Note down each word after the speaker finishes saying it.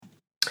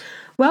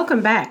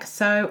Welcome back.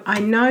 So I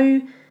know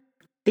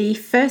the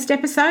first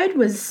episode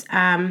was,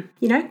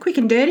 quick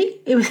and dirty.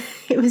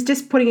 It was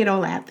just putting it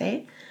all out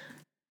there.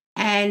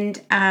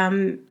 And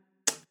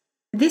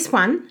this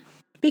one,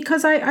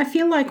 because I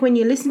feel like when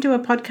you listen to a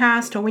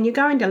podcast or when you're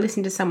going to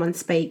listen to someone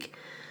speak,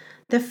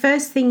 the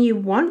first thing you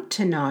want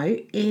to know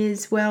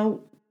is,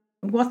 well,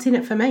 what's in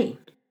it for me?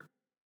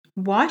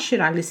 Why should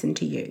I listen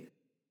to you?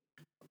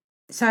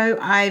 So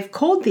I've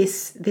called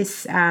this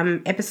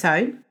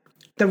episode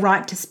The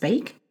Right to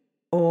Speak,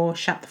 or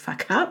Shut the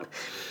Fuck Up,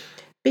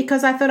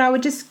 because I thought I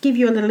would just give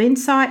you a little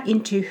insight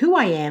into who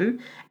I am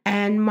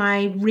and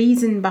my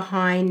reason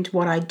behind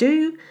what I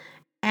do,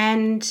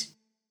 and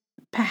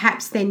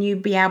perhaps then you'll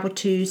be able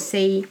to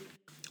see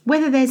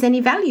whether there's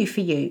any value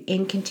for you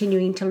in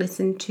continuing to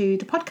listen to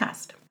the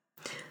podcast.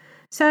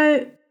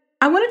 So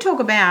I want to talk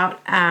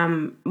about,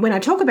 when I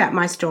talk about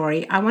my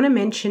story, I want to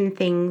mention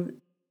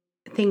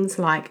things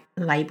like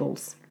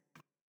labels.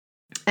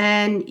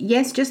 And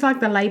yes, just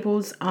like the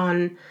labels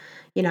on,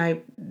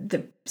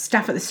 the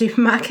stuff at the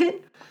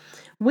supermarket,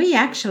 we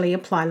actually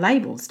apply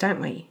labels, don't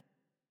we?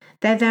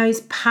 They're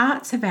those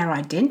parts of our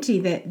identity,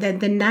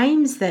 the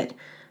names that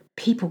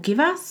people give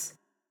us,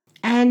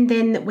 and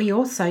then that we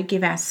also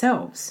give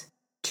ourselves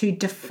to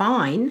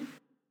define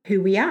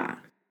who we are.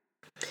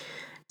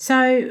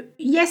 So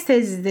yes,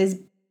 there's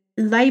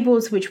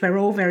labels which we're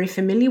all very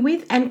familiar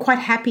with and quite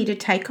happy to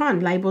take on.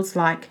 Labels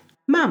like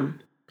mum.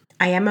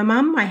 I am a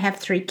mum. I have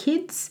 3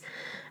 kids.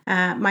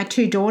 My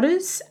 2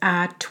 daughters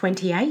are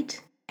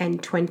 28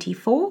 and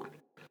 24,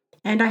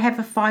 and I have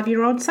a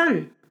 5-year-old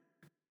son.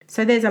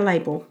 So there's a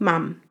label,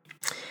 mum.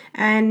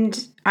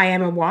 And I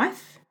am a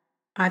wife.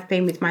 I've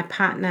been with my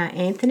partner,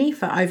 Anthony,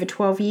 for over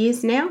 12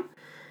 years now.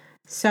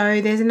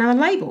 So there's another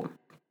label.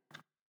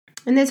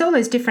 And there's all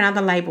those different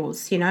other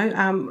labels,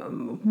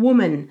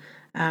 woman,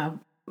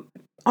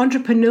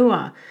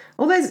 entrepreneur,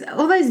 all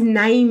those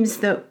names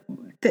that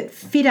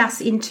fit us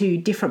into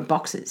different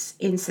boxes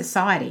in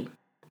society.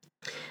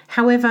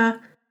 However,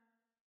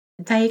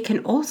 they can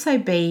also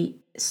be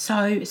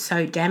so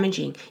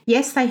damaging.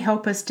 Yes, they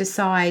help us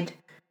decide,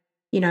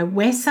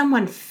 where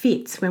someone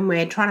fits when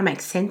we're trying to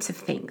make sense of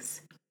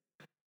things.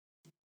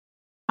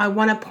 I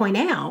want to point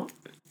out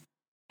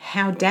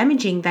how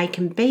damaging they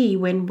can be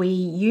when we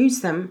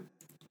use them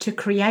to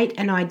create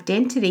an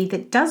identity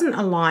that doesn't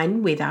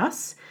align with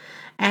us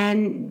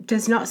and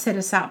does not set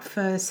us up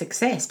for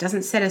success,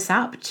 doesn't set us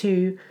up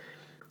to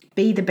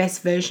be the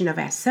best version of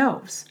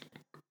ourselves.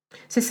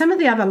 So some of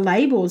the other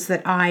labels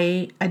that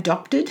I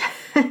adopted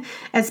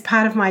as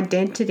part of my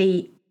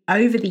identity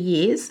over the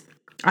years,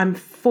 I'm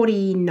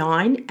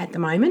 49 at the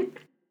moment,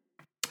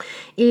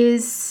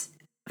 is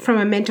from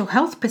a mental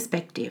health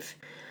perspective.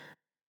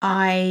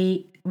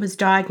 I was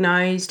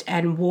diagnosed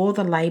and wore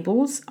the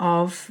labels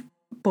of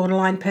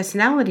borderline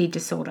personality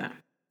disorder,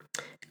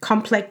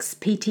 complex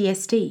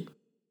PTSD,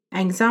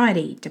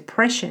 anxiety,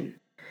 depression.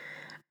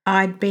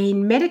 I'd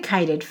been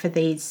medicated for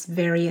these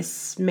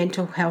various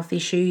mental health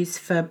issues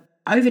for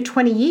over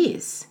 20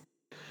 years.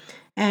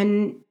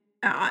 And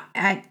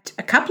at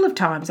a couple of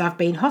times I've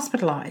been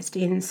hospitalised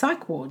in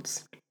psych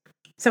wards.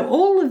 So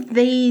all of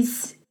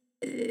these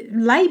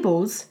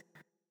labels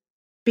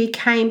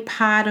became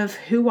part of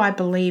who I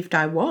believed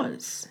I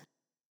was.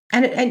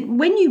 And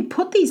when you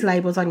put these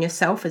labels on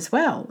yourself as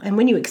well, and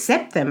when you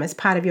accept them as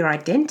part of your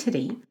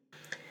identity,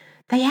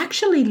 they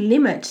actually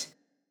limit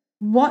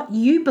what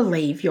you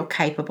believe you're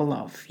capable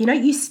of.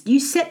 You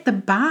set the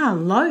bar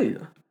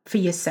low for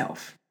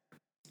yourself.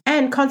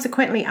 And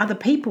consequently, other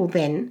people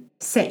then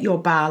set your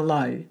bar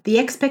low. The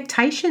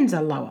expectations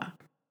are lower.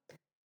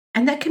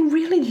 And that can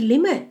really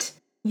limit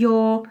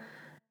your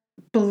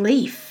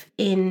belief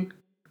in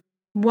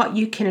what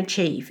you can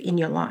achieve in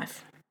your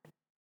life.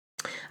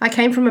 I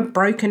came from a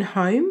broken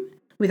home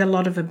with a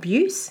lot of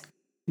abuse,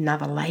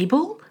 another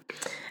label.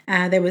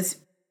 There was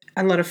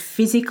a lot of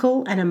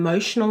physical and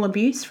emotional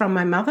abuse from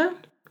my mother.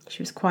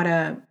 She was quite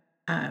a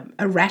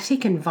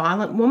erratic and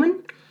violent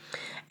woman.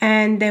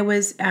 And there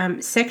was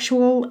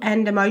sexual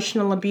and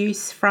emotional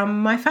abuse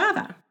from my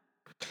father.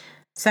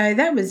 So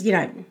that was,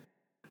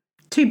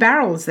 2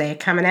 barrels there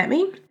coming at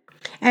me.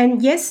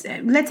 And yes,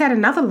 let's add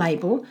another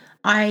label.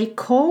 I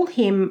call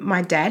him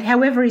my dad.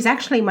 However, he's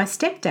actually my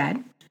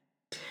stepdad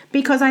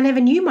because I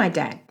never knew my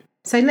dad.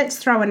 So let's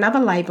throw another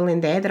label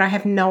in there that I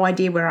have no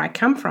idea where I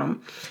come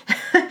from.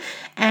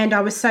 And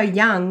I was so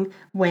young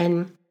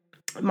when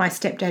my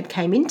stepdad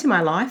came into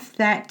my life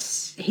that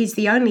he's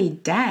the only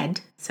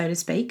dad, so to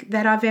speak,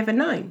 that I've ever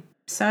known.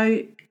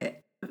 So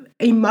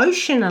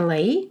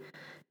emotionally,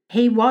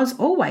 he was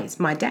always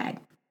my dad.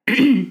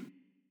 And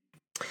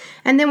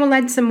then we'll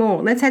add some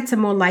more. Let's add some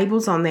more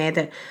labels on there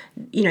that,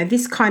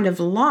 this kind of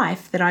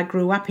life that I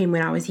grew up in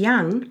when I was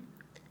young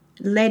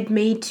led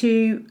me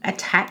to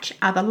attach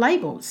other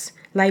labels.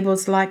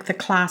 Labels like the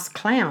class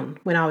clown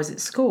when I was at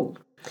school.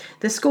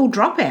 The school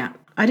dropout.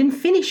 I didn't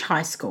finish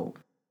high school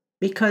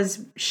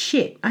because,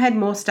 I had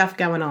more stuff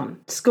going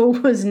on. School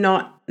was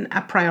not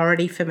a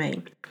priority for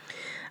me.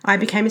 I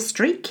became a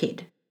street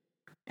kid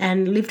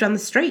and lived on the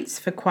streets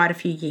for quite a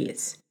few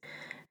years.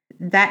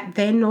 that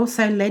then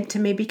also led to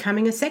me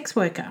becoming a sex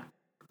worker.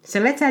 So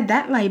let's add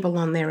that label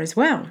on there as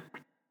well.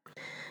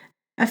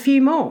 A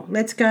few more.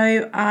 Let's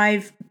go.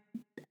 I've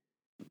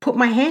put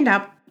my hand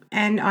up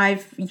and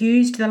I've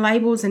used the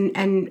labels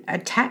and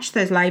attached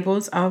those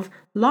labels of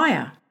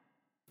liar,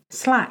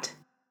 slut,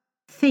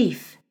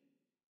 thief.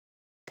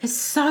 There's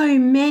so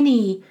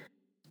many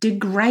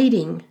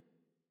degrading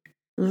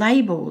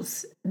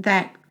labels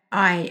that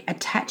I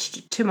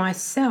attached to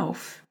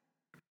myself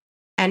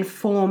and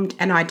formed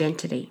an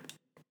identity.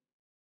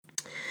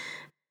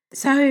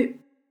 So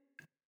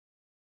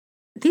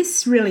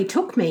this really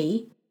took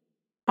me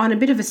on a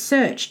bit of a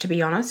search, to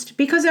be honest,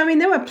 because, I mean,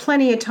 there were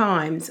plenty of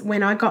times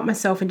when I got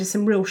myself into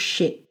some real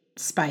shit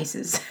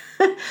spaces.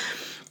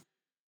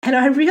 And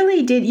I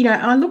really did,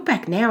 I look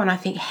back now and I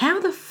think, how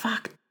the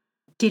fuck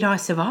did I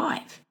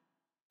survive?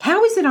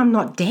 How is it I'm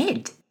not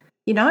dead?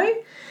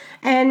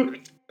 And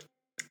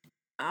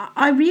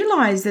I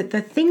realized that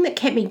the thing that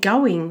kept me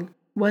going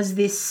was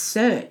this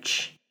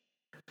search.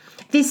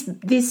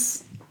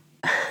 This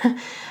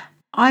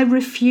I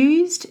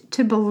refused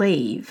to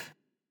believe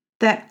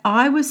that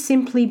I was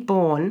simply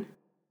born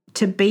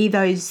to be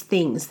those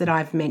things that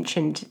I've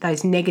mentioned,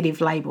 those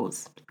negative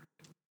labels.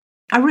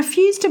 I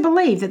refused to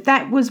believe that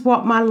that was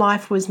what my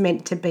life was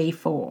meant to be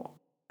for.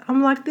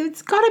 I'm like,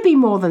 there's got to be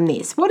more than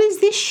this. What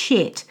is this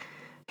shit?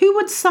 Who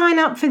would sign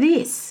up for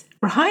this,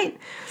 right?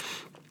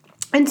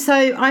 And so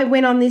I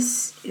went on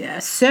this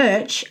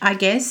search, I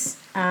guess,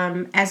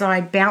 as I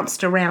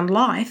bounced around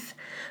life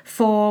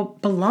for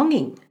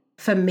belonging,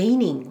 for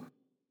meaning,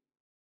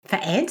 for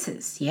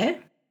answers, yeah?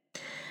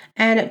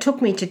 And it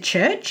took me to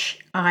church.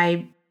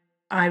 I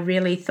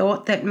really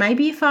thought that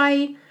maybe if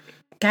I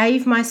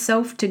gave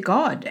myself to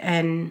God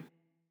and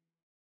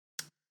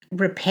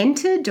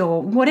repented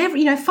or whatever,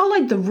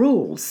 followed the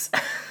rules,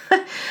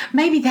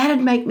 maybe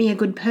that'd make me a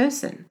good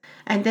person.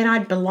 And then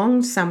I'd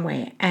belong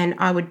somewhere and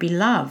I would be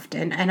loved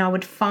and I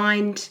would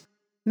find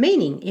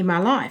meaning in my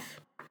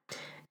life.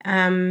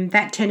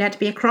 That turned out to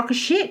be a crock of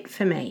shit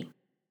for me.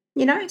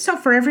 It's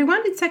not for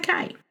everyone. It's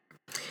okay.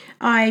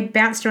 I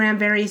bounced around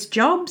various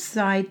jobs.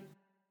 I,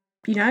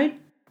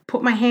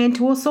 put my hand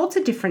to all sorts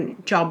of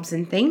different jobs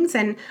and things.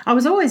 And I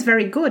was always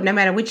very good. No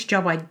matter which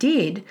job I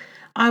did,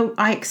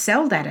 I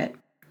excelled at it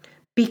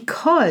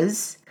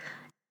because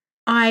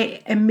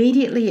I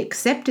immediately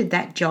accepted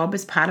that job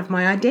as part of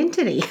my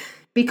identity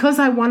because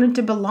I wanted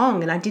to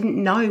belong and I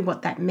didn't know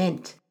what that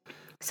meant.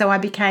 So I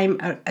became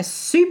a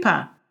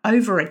super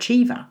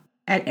overachiever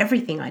at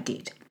everything I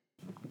did.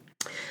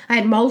 I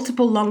had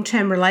multiple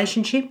long-term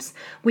relationships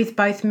with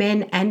both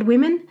men and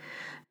women.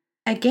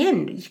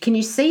 Again, can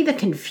you see the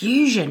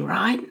confusion,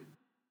 right?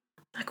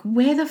 Like,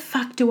 where the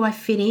fuck do I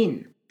fit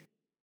in?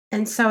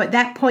 And so at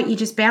that point, you're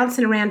just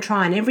bouncing around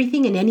trying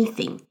everything and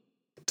anything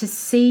to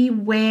see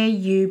where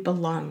you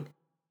belong.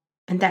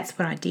 And that's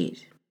what I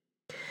did.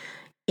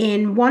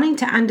 In wanting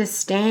to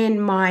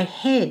understand my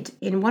head,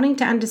 in wanting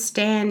to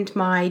understand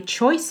my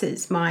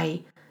choices,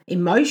 my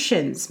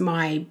emotions,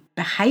 my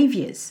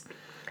behaviors,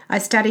 I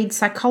studied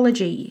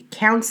psychology,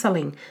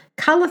 counseling,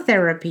 color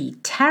therapy,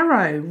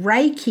 tarot,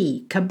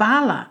 Reiki,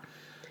 Kabbalah.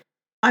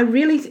 I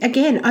really,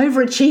 again,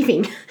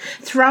 overachieving,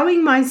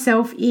 throwing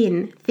myself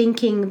in,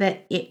 thinking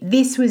that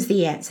this was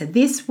the answer.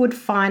 This would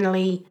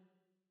finally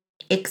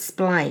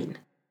explain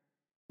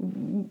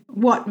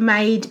what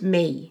made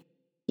me,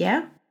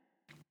 yeah?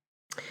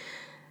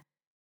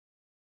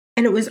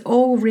 And it was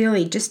all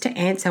really just to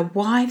answer,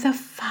 why the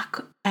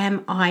fuck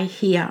am I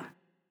here?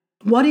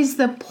 What is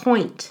the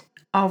point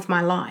of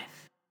my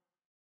life?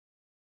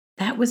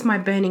 That was my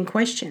burning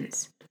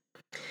questions.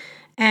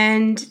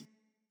 And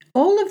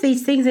all of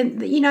these things, and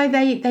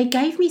they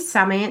gave me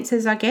some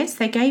answers, I guess.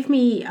 They gave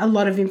me a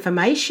lot of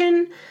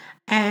information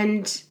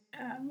and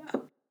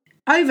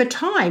over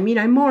time,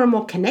 more and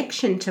more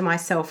connection to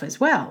myself as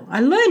well.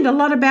 I learned a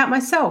lot about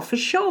myself for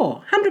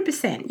sure,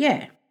 100%,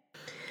 yeah.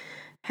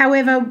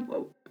 However,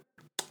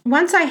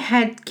 once I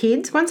had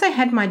kids, once I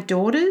had my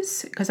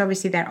daughters, because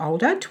obviously they're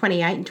older,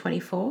 28 and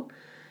 24,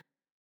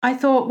 I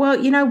thought, well,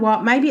 you know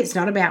what? Maybe it's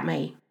not about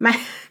me.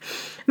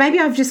 Maybe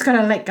I've just got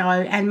to let go.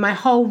 And my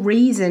whole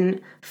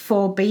reason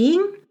for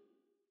being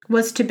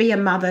was to be a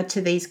mother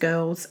to these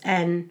girls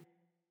and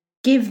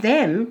do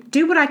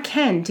what I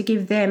can to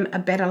give them a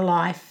better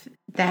life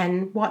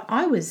than what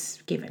I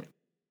was given.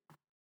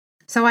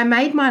 So I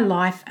made my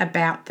life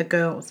about the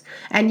girls.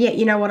 And yet,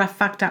 you know what? I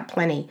fucked up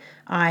plenty.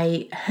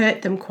 I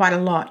hurt them quite a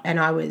lot. And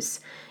I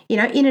was, in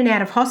and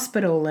out of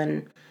hospital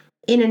and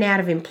in and out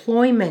of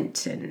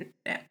employment and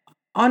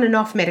on and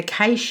off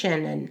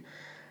medication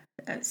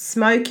and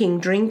smoking,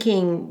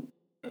 drinking,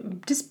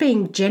 just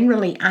being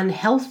generally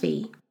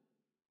unhealthy,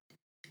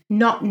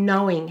 not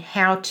knowing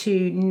how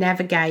to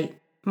navigate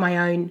my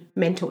own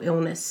mental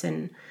illness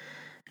and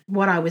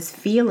what I was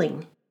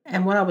feeling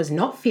and what I was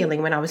not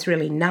feeling when I was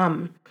really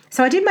numb.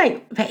 So I did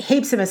make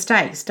heaps of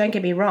mistakes, don't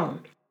get me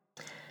wrong.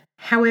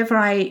 However,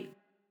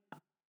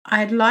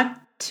 I'd like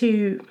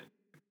to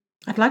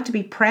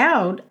be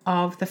proud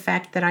of the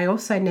fact that I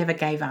also never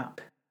gave up.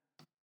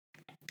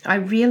 I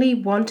really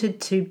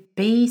wanted to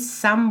be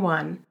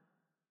someone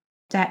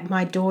that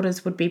my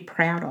daughters would be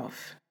proud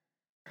of.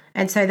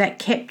 And so that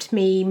kept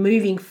me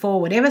moving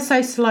forward ever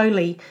so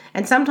slowly.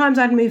 And sometimes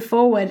I'd move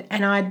forward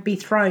and I'd be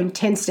thrown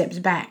 10 steps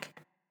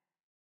back.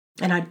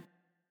 And I'd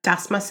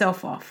dust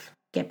myself off,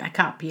 get back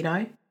up,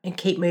 and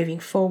keep moving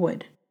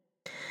forward.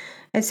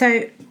 And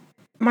so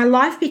my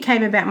life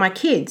became about my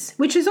kids,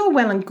 which is all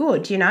well and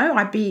good,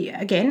 I'd be,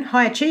 again,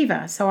 high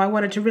achiever. So I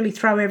wanted to really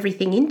throw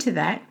everything into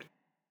that.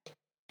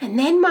 And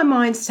then my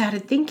mind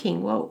started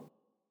thinking, well,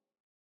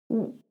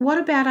 what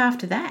about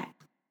after that?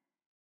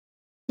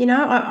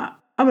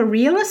 I'm a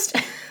realist.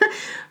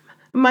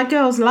 My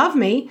girls love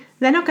me.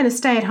 They're not going to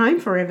stay at home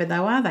forever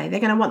though, are they? They're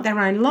going to want their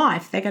own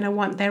life. They're going to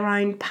want their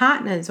own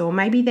partners, or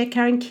maybe they're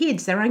carrying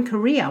kids, their own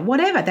career,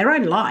 whatever, their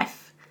own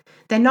life.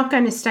 They're not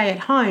going to stay at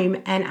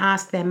home and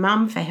ask their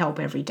mum for help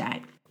every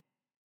day.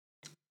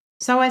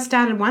 So I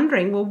started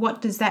wondering, well,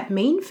 what does that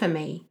mean for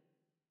me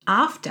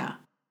after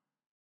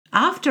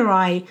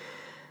I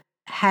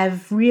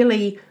have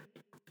really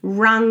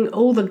wrung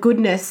all the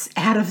goodness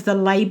out of the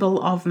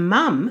label of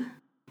mum?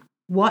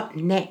 What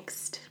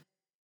next?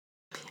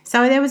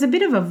 So there was a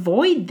bit of a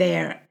void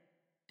there.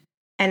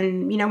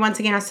 And, once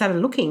again, I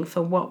started looking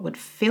for what would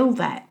fill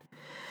that.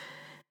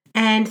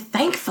 And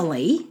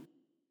thankfully,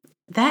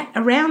 that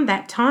around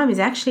that time is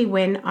actually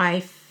when I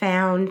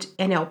found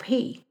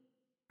NLP.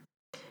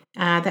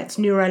 That's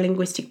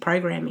neuro-linguistic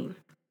programming.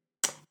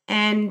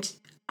 And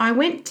I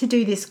went to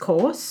do this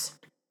course,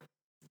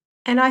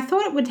 and I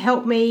thought it would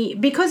help me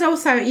because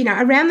also,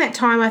 around that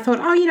time I thought,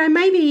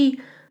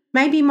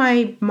 maybe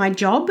my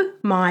job,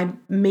 my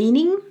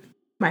meaning,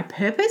 my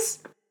purpose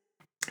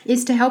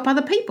is to help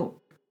other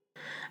people.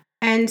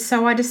 And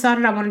so I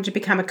decided I wanted to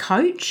become a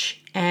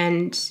coach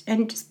and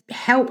just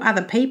help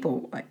other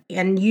people,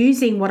 and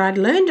using what I'd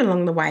learned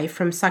along the way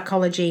from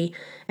psychology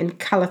and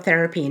colour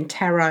therapy and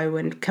tarot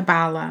and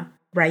Kabbalah,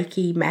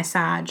 Reiki,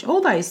 massage,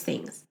 all those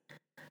things.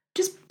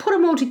 Just put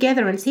them all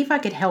together and see if I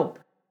could help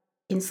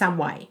in some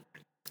way.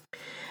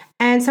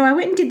 And so I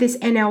went and did this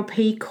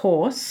NLP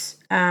course,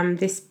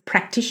 this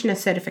practitioner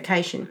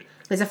certification.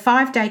 There's a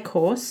 5-day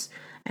course,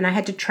 and I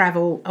had to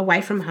travel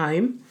away from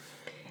home.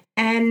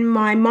 And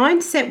my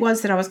mindset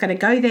was that I was going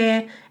to go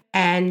there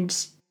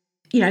and,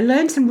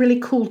 learn some really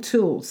cool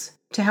tools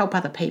to help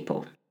other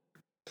people.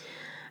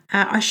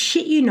 I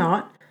shit you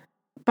not,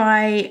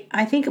 by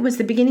I think it was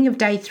the beginning of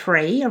day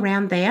 3,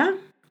 around there,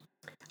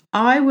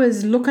 I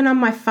was looking on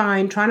my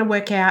phone trying to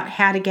work out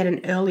how to get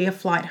an earlier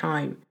flight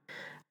home.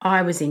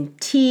 I was in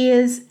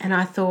tears and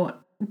I thought,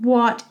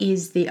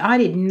 I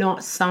did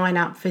not sign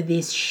up for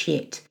this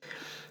shit.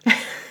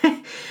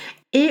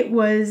 It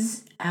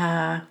was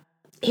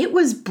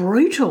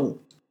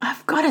brutal.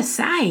 I've got to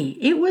say,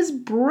 it was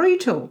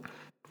brutal.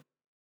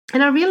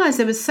 And I realized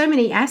there was so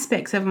many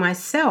aspects of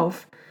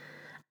myself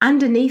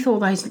underneath all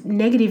those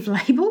negative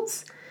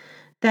labels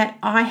that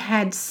I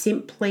had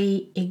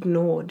simply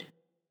ignored.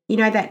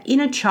 That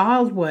inner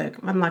child work.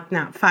 I'm like,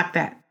 no, fuck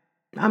that.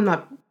 I've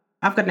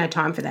got no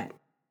time for that.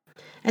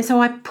 And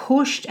so I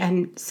pushed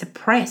and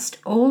suppressed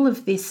all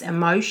of this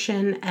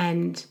emotion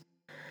and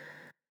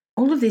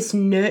all of this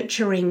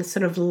nurturing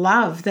sort of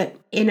love that,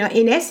 in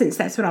essence,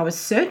 that's what I was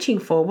searching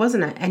for,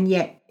 wasn't it? And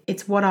yet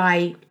it's what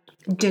I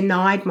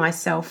denied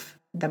myself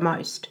the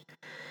most.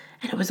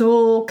 And it was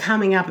all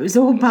coming up. It was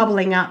all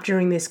bubbling up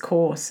during this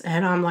course.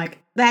 And I'm like,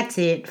 that's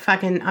it.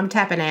 I'm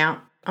tapping out.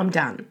 I'm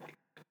done.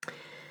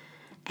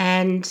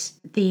 And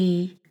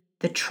the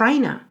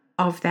trainer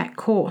of that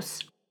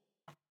course,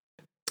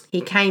 he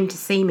came to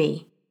see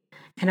me,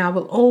 and I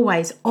will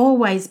always,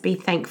 always be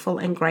thankful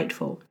and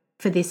grateful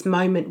for this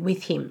moment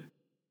with him,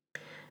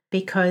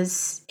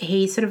 because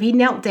he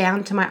knelt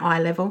down to my eye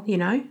level,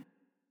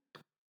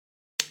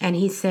 and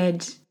he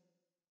said,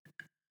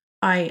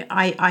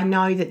 I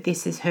know that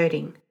this is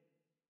hurting.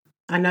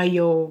 I know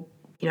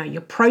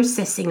you're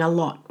processing a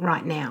lot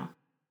right now.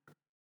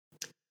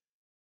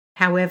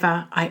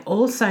 However, I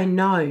also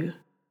know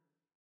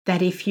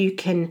that if you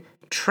can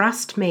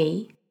trust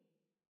me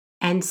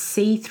and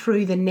see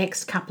through the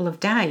next couple of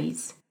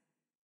days,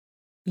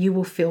 you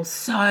will feel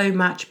so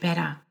much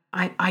better.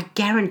 I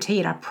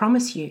guarantee it. I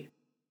promise you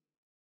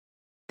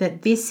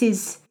that this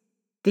is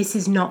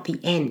not the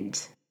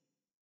end.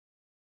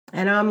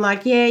 And I'm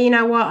like, yeah, you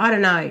know what? I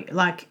don't know.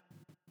 Like,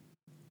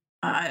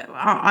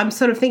 I'm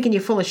sort of thinking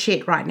you're full of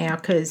shit right now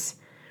because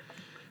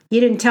you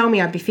didn't tell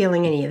me I'd be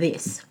feeling any of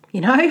this,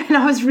 And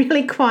I was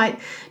really quite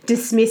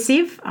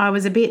dismissive. I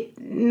was a bit,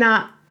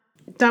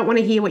 don't want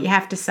to hear what you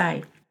have to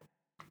say.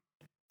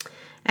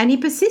 And he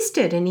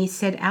persisted and he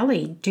said,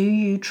 Ali, do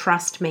you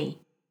trust me?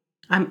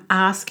 I'm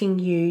asking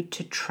you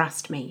to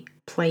trust me,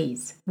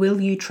 please. Will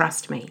you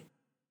trust me?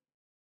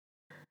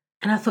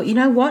 And I thought, you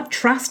know what?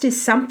 Trust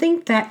is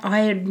something that I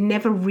had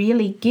never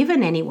really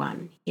given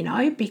anyone,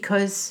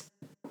 because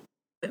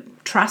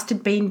trust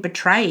had been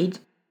betrayed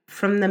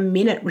from the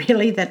minute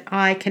really that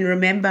I can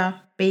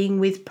remember being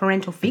with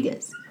parental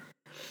figures.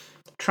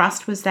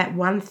 Trust was that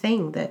one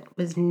thing that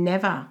was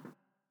never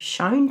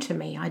shown to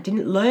me. I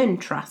didn't learn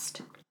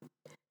trust.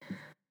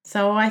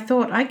 So I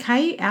thought,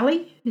 okay,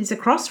 Ali, there's a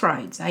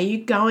crossroads. Are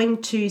you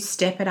going to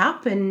step it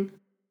up and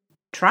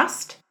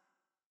trust,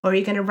 or are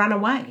you going to run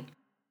away?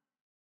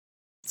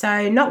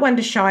 So not one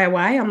to shy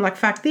away. I'm like,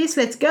 fuck this,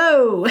 let's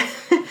go.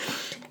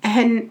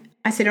 And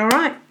I said, all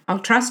right, I'll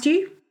trust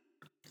you.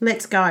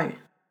 Let's go.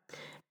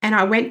 And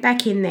I went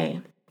back in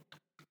there.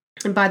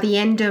 And by the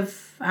end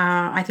of,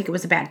 I think it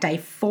was about day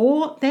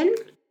 4 then,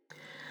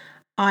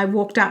 I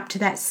walked up to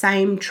that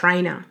same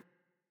trainer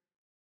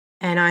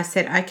and I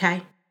said,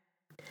 okay,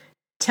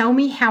 tell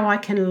me how I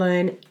can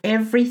learn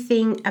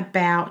everything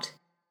about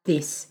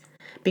this,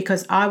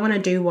 because I want to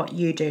do what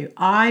you do.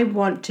 I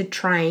want to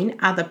train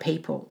other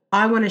people.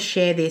 I want to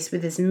share this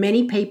with as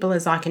many people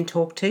as I can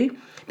talk to,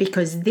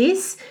 because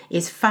this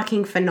is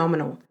fucking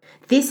phenomenal.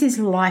 This is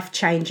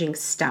life-changing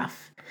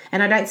stuff.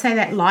 And I don't say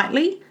that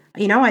lightly.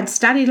 You know, I'd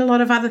studied a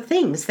lot of other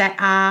things that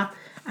are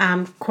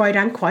quote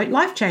unquote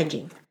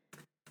life-changing.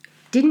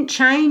 Didn't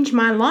change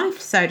my life,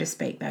 so to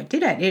speak, though,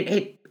 did it?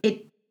 It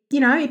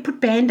put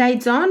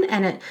Band-Aids on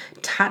and it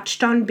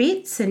touched on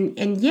bits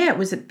and yeah, it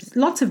was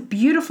lots of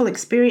beautiful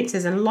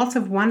experiences and lots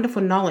of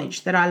wonderful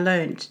knowledge that I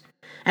learned.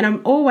 And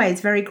I'm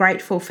always very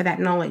grateful for that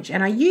knowledge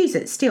and I use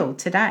it still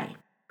today.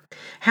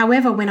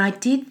 However, when I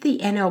did the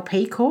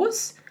NLP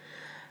course,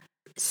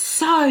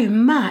 so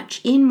much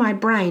in my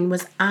brain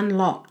was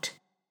unlocked.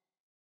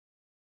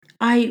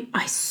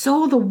 I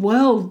saw the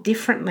world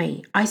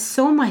differently. I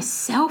saw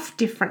myself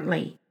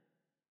differently.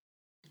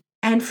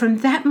 And from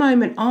that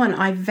moment on,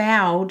 I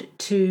vowed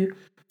to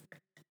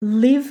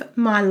live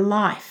my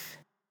life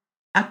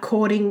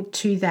according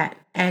to that.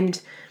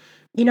 And,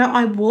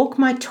 I walk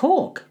my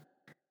talk.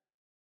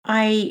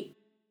 I've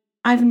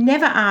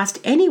never asked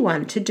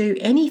anyone to do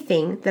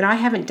anything that I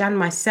haven't done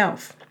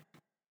myself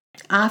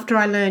after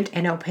I learned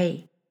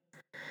NLP.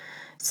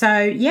 So,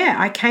 yeah,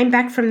 I came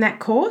back from that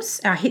course.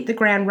 I hit the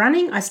ground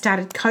running. I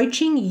started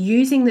coaching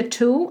using the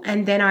tool,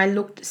 and then I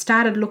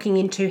started looking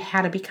into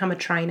how to become a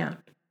trainer.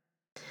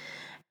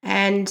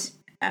 And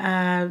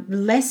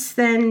less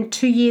than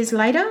 2 years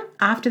later,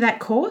 after that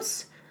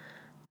course,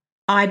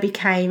 I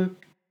became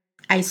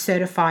a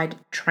certified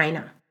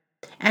trainer.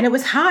 And it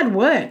was hard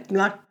work.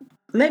 Like,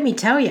 let me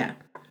tell you,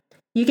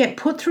 you get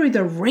put through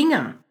the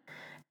ringer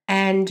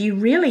and you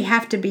really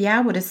have to be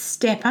able to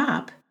step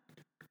up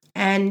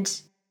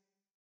and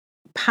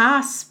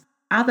pass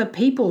other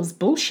people's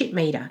bullshit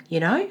meter,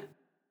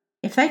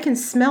 If they can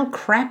smell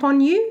crap on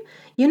you,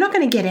 you're not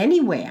going to get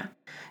anywhere.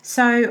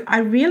 So I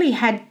really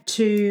had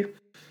to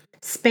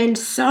spend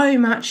so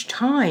much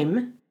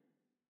time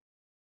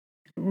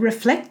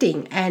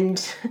reflecting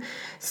and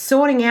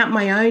sorting out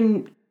my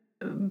own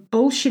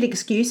bullshit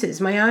excuses,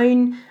 my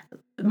own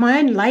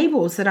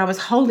labels that I was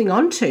holding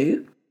on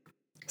to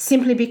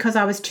simply because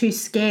I was too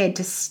scared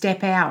to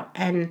step out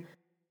and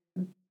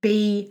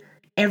be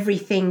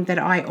everything that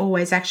I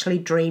always actually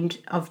dreamed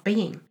of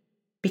being.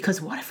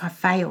 Because what if I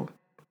fail?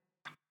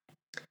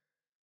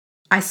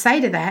 I say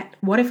to that,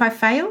 what if I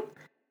fail?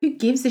 Who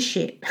gives a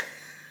shit?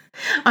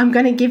 I'm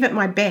going to give it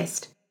my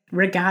best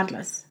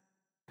regardless.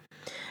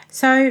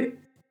 So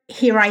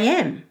here I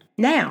am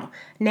now.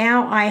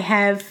 Now I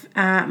have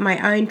my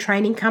own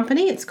training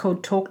company. It's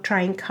called Talk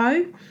Train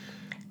Co.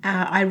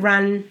 I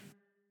run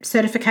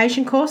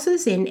certification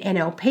courses in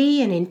NLP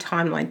and in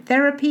timeline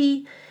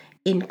therapy,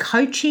 in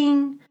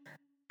coaching,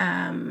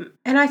 and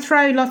I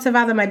throw lots of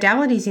other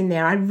modalities in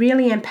there. I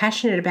really am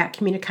passionate about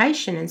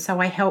communication, and so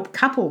I help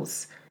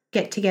couples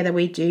get together.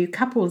 We do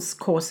couples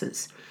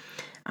courses.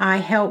 I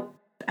help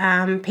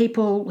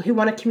people who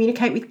want to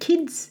communicate with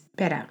kids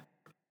better.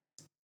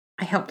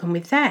 I help them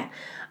with that.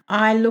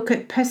 I look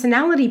at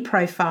personality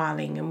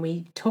profiling and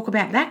we talk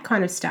about that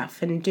kind of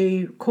stuff and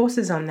do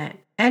courses on that.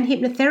 And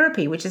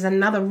hypnotherapy, which is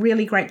another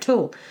really great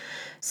tool.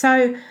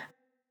 So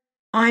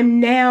I'm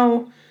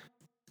now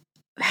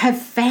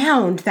have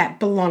found that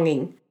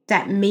belonging,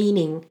 that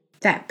meaning,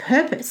 that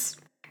purpose.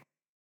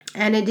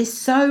 And it is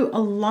so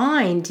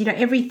aligned.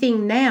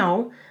 Everything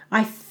now,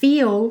 I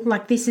feel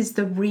like this is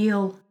the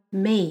real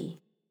me.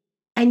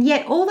 And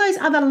yet all those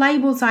other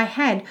labels I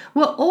had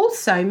were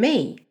also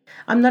me.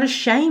 I'm not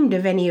ashamed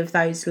of any of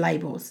those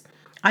labels.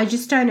 I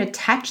just don't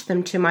attach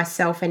them to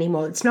myself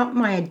anymore. It's not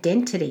my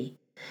identity.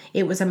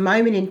 It was a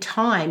moment in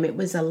time. It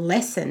was a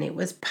lesson. It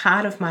was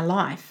part of my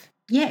life.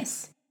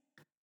 Yes.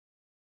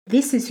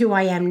 This is who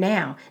I am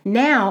now.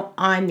 Now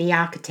I'm the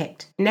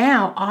architect.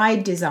 Now I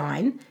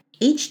design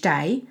each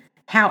day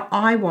how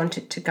I want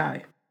it to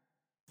go.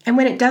 And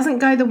when it doesn't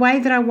go the way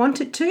that I want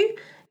it to,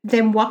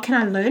 then what can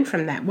I learn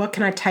from that? What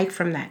can I take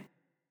from that?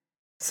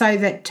 So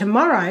that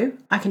tomorrow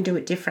I can do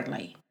it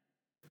differently.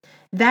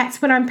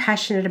 That's what I'm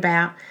passionate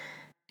about.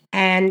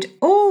 And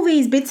all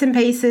these bits and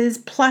pieces,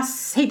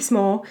 plus heaps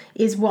more,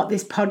 is what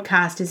this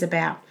podcast is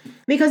about.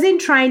 Because in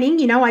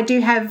training, I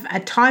do have a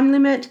time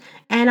limit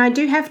and I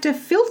do have to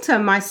filter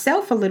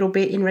myself a little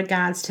bit in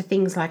regards to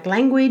things like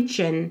language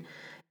and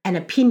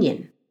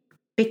opinion.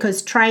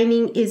 Because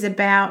training is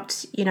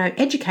about,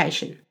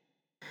 education.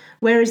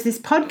 Whereas this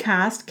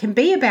podcast can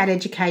be about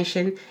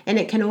education and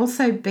it can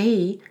also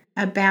be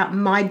about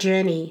my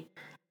journey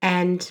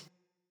and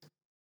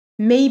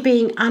me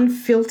being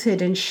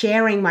unfiltered and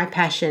sharing my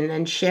passion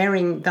and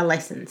sharing the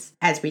lessons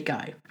as we go.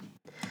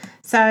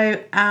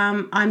 So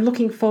I'm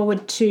looking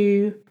forward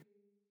to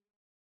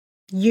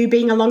you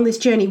being along this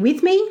journey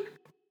with me.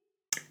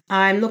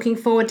 I'm looking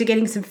forward to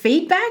getting some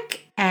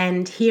feedback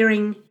and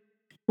hearing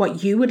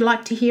what you would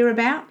like to hear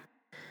about.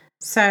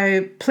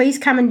 So please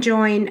come and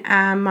join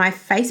my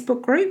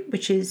Facebook group,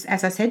 which is,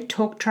 as I said,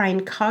 Talk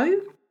Train Co.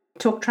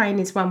 Talk Train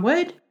is one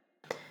word.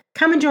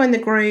 Come and join the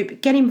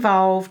group, get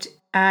involved.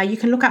 You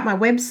can look up my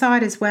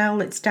website as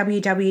well. It's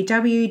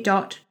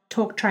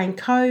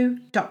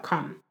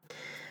www.talktrainco.com.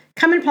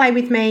 Come and play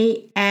with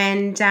me,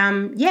 and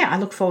I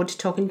look forward to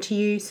talking to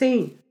you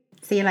soon.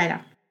 See you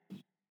later.